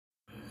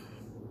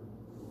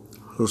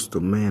Who's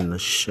the man the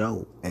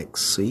show?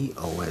 XCOSQC.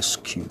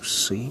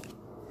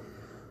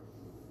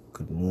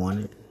 Good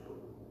morning.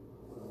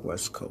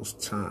 West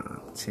Coast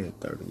time,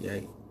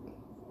 10:38.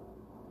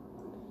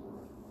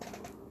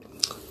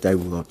 Today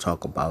we're going to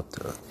talk about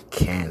the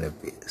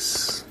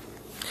cannabis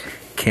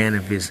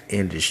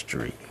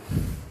industry.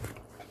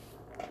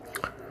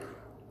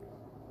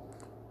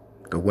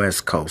 The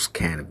West Coast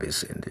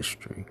cannabis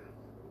industry.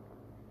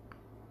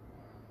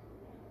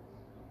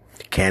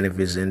 The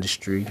cannabis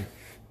industry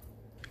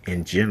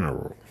in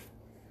general.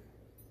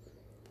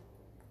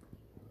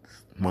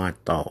 My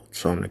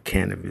thoughts on the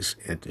cannabis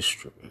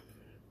industry.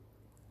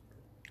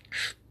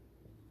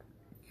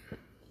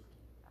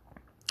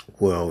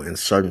 Well, in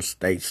certain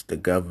states, the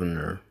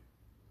governor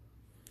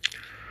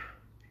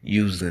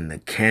using the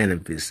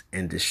cannabis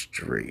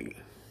industry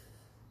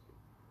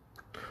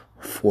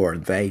for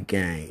their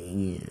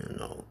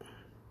gain,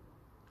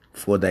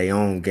 for their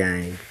own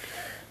gain,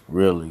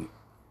 really.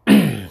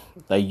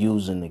 They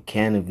using the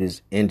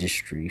cannabis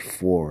industry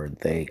for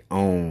their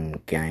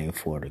own gain,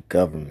 for the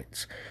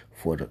governments,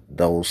 for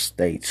those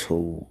states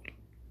who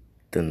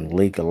then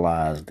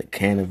legalize the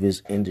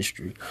cannabis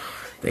industry.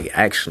 They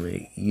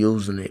actually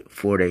using it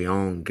for their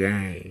own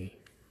gain.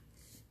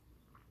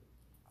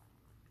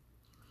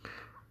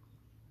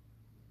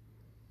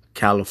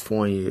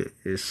 California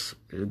it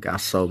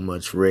got so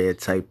much red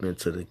tape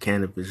into the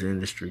cannabis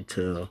industry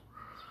till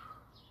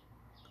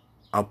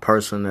a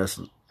person that's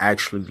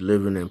actually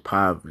living in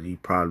poverty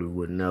probably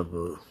would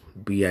never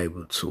be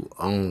able to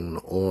own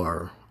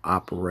or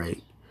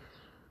operate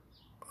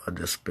a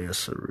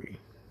dispensary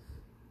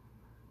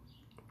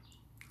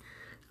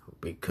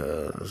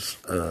because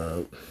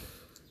of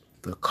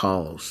the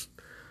cost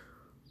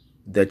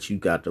that you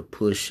got to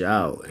push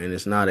out, and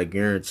it's not a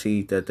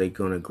guarantee that they're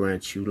going to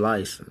grant you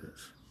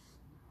license.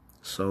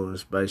 So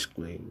it's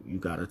basically you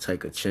got to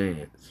take a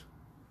chance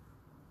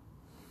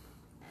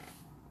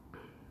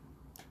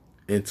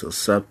into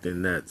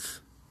something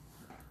that's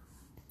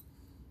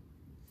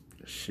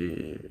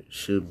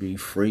should be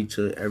free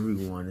to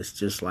everyone. It's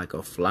just like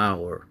a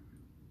flower,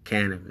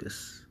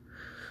 cannabis.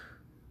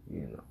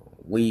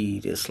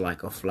 Weed is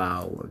like a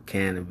flower,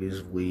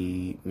 cannabis,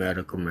 weed,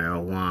 medical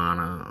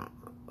marijuana,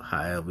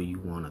 however you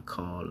want to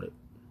call it.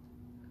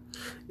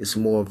 It's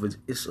more of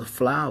it's a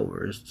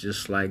flower. It's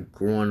just like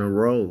growing a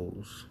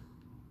rose.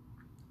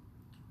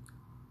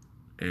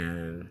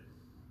 And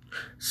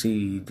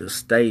see, the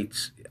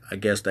states, I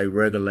guess they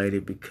regulate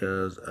it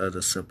because of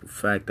the simple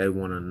fact they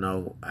want to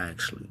know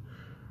actually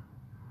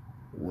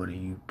what are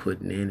you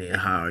putting in it,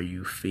 how are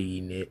you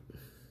feeding it.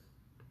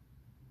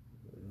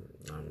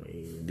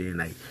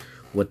 Then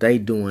what they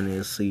doing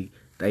is, see,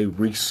 they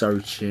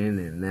researching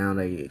and now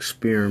they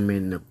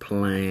experimenting the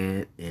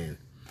plant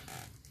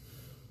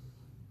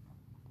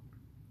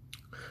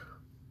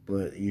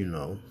but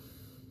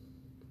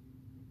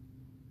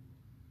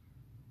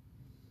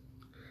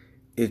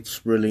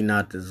it's really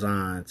not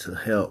designed to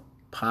help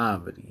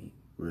poverty,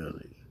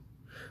 really.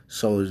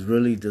 So it's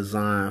really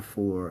designed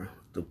for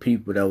the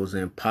people that was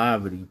in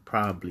poverty,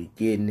 probably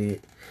getting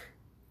it,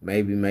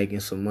 maybe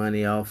making some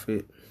money off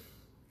it,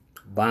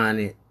 buying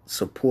it,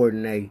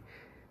 supporting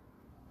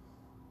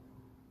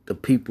the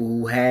people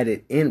who had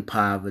it in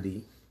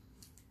poverty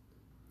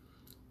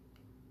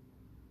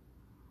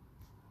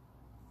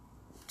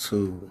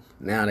to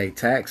now they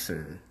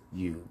taxing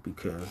you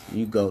because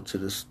you go to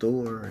the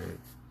store and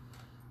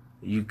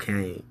you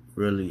can't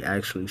really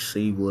actually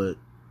see what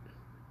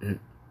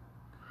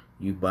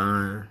you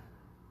buying.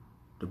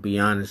 To be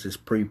honest, it's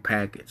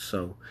prepackaged.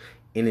 So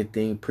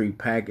anything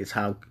prepackaged,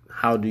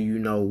 how do you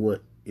know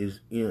what is,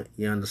 you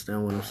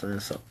understand what I'm saying?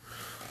 So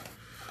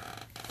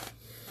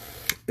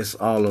it's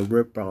all a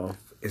ripoff.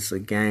 It's a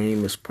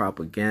game, it's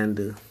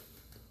propaganda.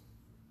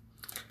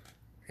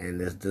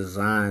 And it's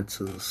designed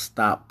to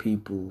stop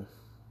people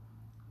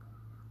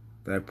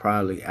that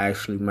probably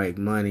actually make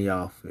money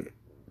off it,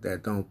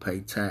 that don't pay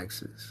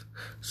taxes.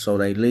 So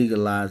they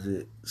legalize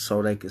it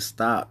so they can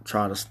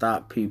try to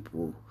stop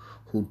people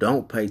who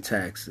don't pay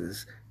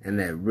taxes and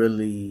that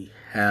really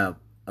have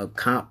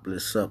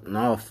accomplished something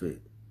off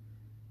it.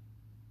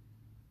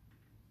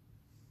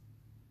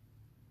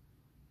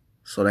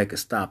 So they can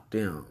stop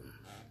them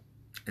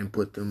and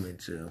put them in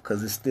jail.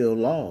 Because there's still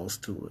laws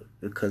to it.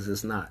 Because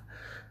it's not,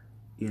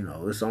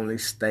 it's only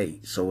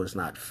state, so it's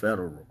not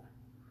federal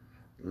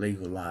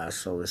legalized,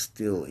 so it's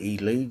still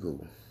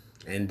illegal.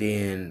 And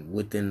then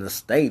within the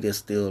state, there's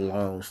still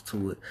laws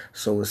to it,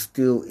 so it's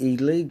still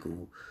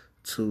illegal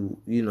to,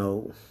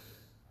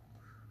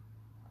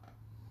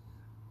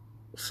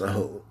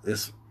 So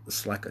it's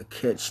like a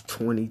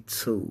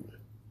catch-22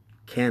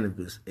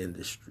 cannabis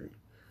industry.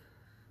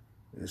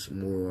 It's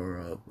more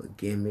of a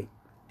gimmick,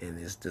 and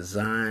it's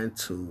designed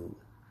to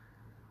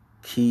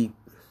keep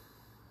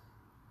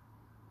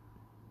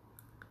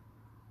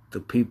the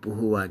people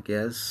who, I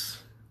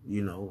guess,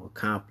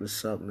 accomplish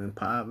something in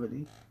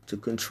poverty, to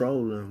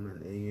control them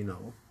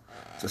and,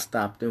 to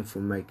stop them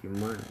from making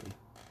money.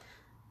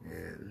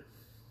 And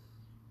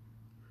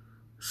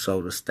so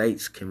the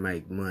states can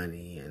make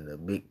money and the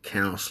big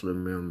council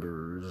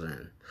members,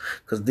 and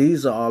because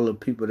these are all the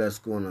people that's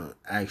going to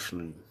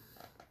actually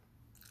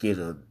get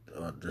a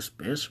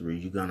dispensary.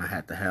 You're going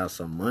to have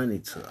some money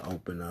to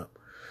open up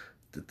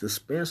the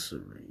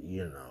dispensary,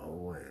 and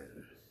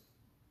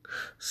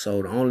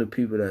so the only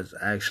people that's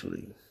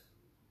actually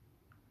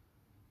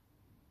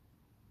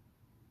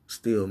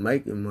still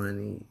making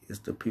money is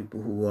the people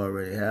who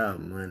already have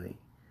money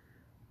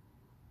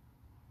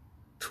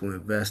to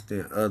invest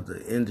in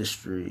other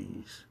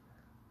industries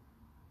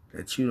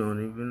that you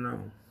don't even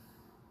know.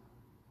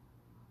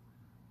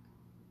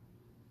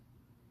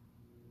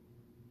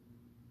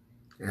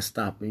 And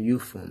stopping you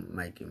from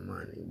making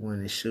money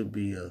when it should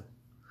be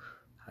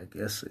I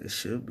guess it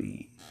should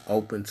be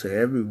open to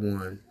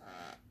everyone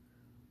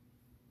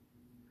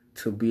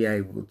to be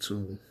able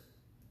to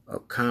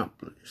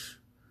accomplish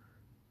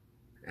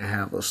and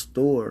have a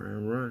store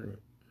and run it.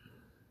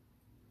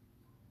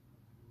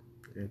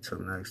 Until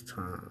next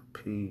time,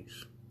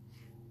 peace.